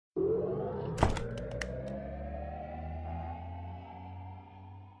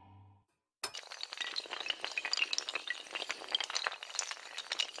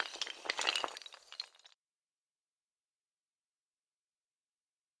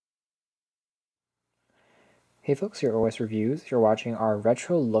Hey folks, your O.I.S reviews. You're watching our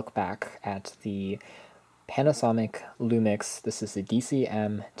retro look back at the Panasonic Lumix. This is the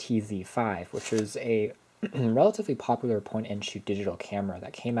DMC-TZ5, which is a relatively popular point-and-shoot digital camera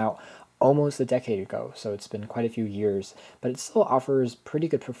that came out almost a decade ago, so it's been quite a few years, but it still offers pretty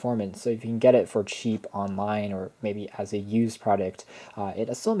good performance. So if you can get it for cheap online or maybe as a used product,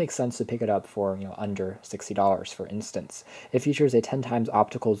 it still makes sense to pick it up for under $60, for instance. It features a 10 times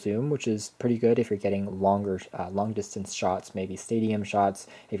optical zoom, which is pretty good if you're getting longer, long distance shots, maybe stadium shots,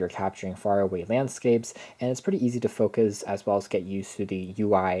 if you're capturing faraway landscapes, and it's pretty easy to focus as well as get used to the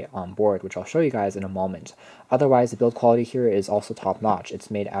UI on board, which I'll show you guys in a moment. Otherwise, the build quality here is also top notch.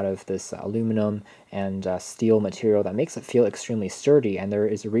 It's made out of this aluminum and steel material that makes it feel extremely sturdy, and there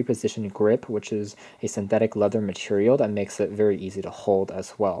is a repositioned grip, which is a synthetic leather material that makes it very easy to hold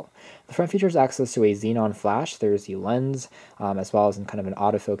as well. The front features access to a xenon flash. There's the lens, as well as in kind of an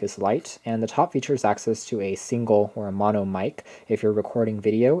autofocus light, and the top features access to a single or a mono mic. If you're recording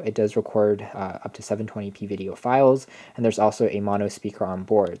video, it does record up to 720p video files, and there's also a mono speaker on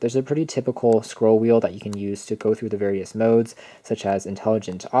board. There's a pretty typical scroll wheel that you can use to go through the various modes, such as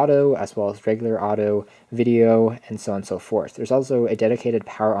intelligent auto, as well as regular auto, video, and so on and so forth. There's also a dedicated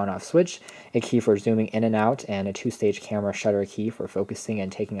power on-off switch, a key for zooming in and out, and a two-stage camera shutter key for focusing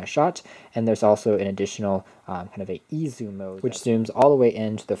and taking a shot, and there's also an additional kind of a e-zoom mode, which zooms all the way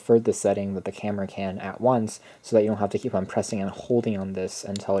into the furthest setting that the camera can at once, so that you don't have to keep on pressing and holding on this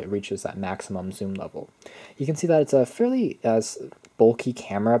until it reaches that maximum zoom level. You can see that it's a fairly bulky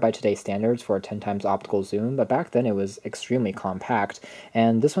camera by today's standards for a 10 times optical zoom, but back then it was extremely compact,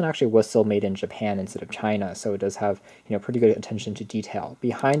 and this one actually was still made in Japan instead of China, so it does have pretty good attention to detail.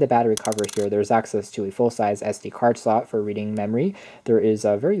 Behind the battery cover here, there's access to a full-size SD card slot for reading memory. There is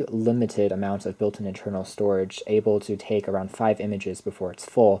a very limited amount of built-in internal storage, able to take around 5 images before it's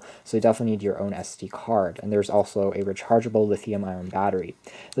full, so you definitely need your own SD card. And there's also a rechargeable lithium-ion battery.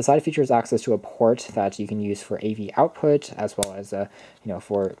 The side features access to a port that you can use for AV output, as well as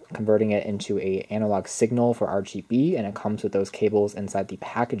for converting it into a analog signal for RGB, and it comes with those cables inside the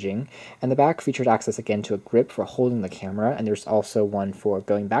packaging. And the back features access again to a grip for holding the camera, and there's also one for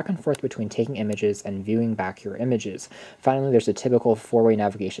going back and forth between taking images and viewing back your images. Finally, there's a typical 4-way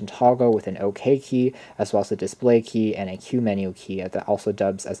navigation toggle with an OK key, as well as a display key and a Q menu key that also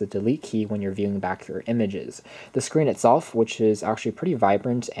dubs as a delete key when you're viewing back your images. The screen itself, which is actually pretty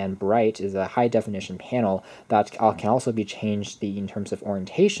vibrant and bright, is a high-definition panel that can also be changed in terms of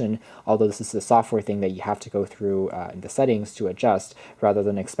orientation, although this is a software thing that you have to go through in the settings to adjust, rather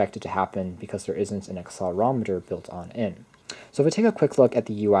than expect it to happen because there isn't an accelerometer built on in. So if I take a quick look at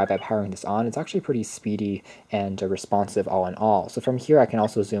the UI by powering this on, it's actually pretty speedy and responsive all in all. So from here I can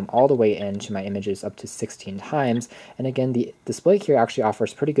also zoom all the way into my images up to 16 times, and again the display here actually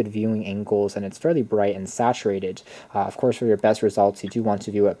offers pretty good viewing angles, and it's fairly bright and saturated. Of course, for your best results you do want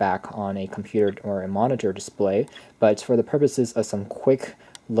to view it back on a computer or a monitor display, but for the purposes of some quick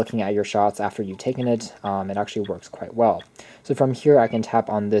looking at your shots after you've taken it, it actually works quite well. So from here I can tap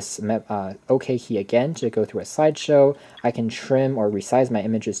on this OK key again to go through a slideshow. I can trim or resize my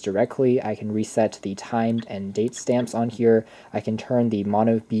images directly. I can reset the timed and date stamps on here. I can turn the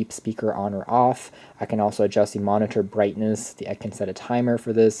mono beep speaker on or off. I can also adjust the monitor brightness. I can set a timer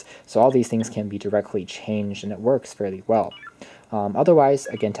for this. So all these things can be directly changed, and it works fairly well. Otherwise,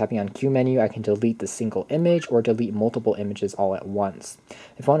 again, tapping on Q menu, I can delete the single image or delete multiple images all at once.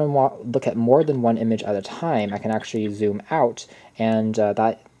 If I want to look at more than one image at a time, I can actually zoom out, and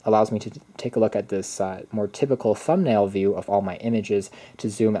that allows me to take a look at this more typical thumbnail view of all my images, to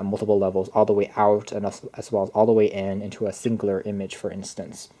zoom at multiple levels all the way out, and as well as all the way into a singular image, for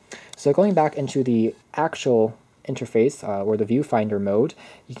instance. So going back into the actual interface or the viewfinder mode,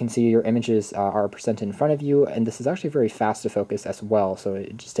 you can see your images are presented in front of you, and this is actually very fast to focus as well, so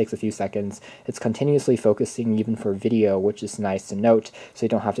it just takes a few seconds. It's continuously focusing even for video, which is nice to note, so you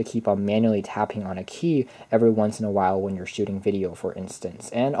don't have to keep on manually tapping on a key every once in a while when you're shooting video, for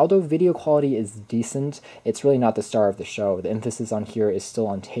instance. And although video quality is decent, it's really not the star of the show. The emphasis on here is still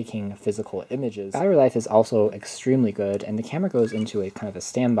on taking physical images. Battery life is also extremely good, and the camera goes into a kind of a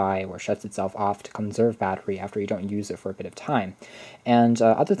standby or shuts itself off to conserve battery after you don't use it for a bit of time. And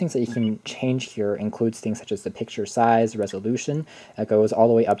other things that you can change here includes things such as the picture size, resolution. It goes all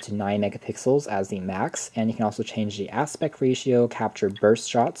the way up to 9 megapixels as the max, and you can also change the aspect ratio, capture burst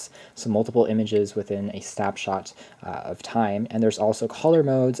shots, so multiple images within a snapshot of time. And there's also color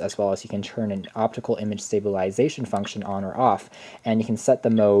modes, as well as you can turn an optical image stabilization function on or off, and you can set the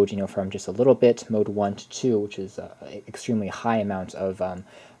mode from just a little bit, mode 1 to 2, which is an extremely high amount of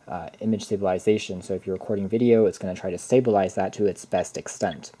image stabilization. So if you're recording video, it's going to try to stabilize that to its best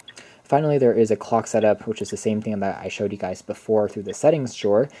extent. Finally, there is a clock setup, which is the same thing that I showed you guys before through the settings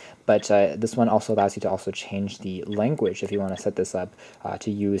drawer, but this one also allows you to also change the language if you want to set this up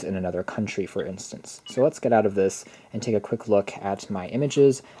to use in another country, for instance. So let's get out of this and take a quick look at my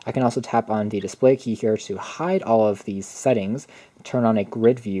images. I can also tap on the display key here to hide all of these settings, turn on a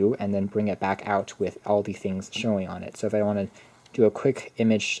grid view, and then bring it back out with all the things showing on it. So if I want to do a quick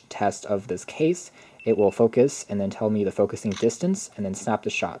image test of this case, it will focus and then tell me the focusing distance and then snap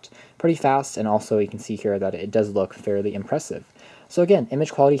the shot. Pretty fast, and also you can see here that it does look fairly impressive. So again,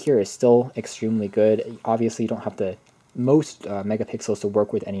 image quality here is still extremely good. Obviously you don't have the most megapixels to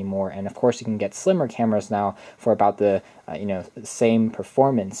work with anymore, and of course you can get slimmer cameras now for about the same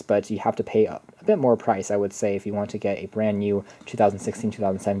performance, but you have to pay a bit more price, I would say, if you want to get a brand new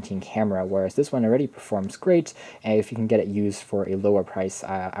 2016-2017 camera, whereas this one already performs great, and if you can get it used for a lower price,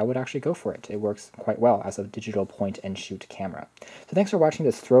 I would actually go for it. It works quite well as a digital point and shoot camera. So thanks for watching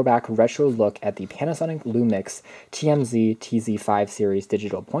this throwback retro look at the Panasonic Lumix DMC-TZ5 series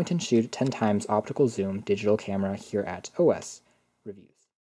digital point and shoot 10x optical zoom digital camera here at O.S.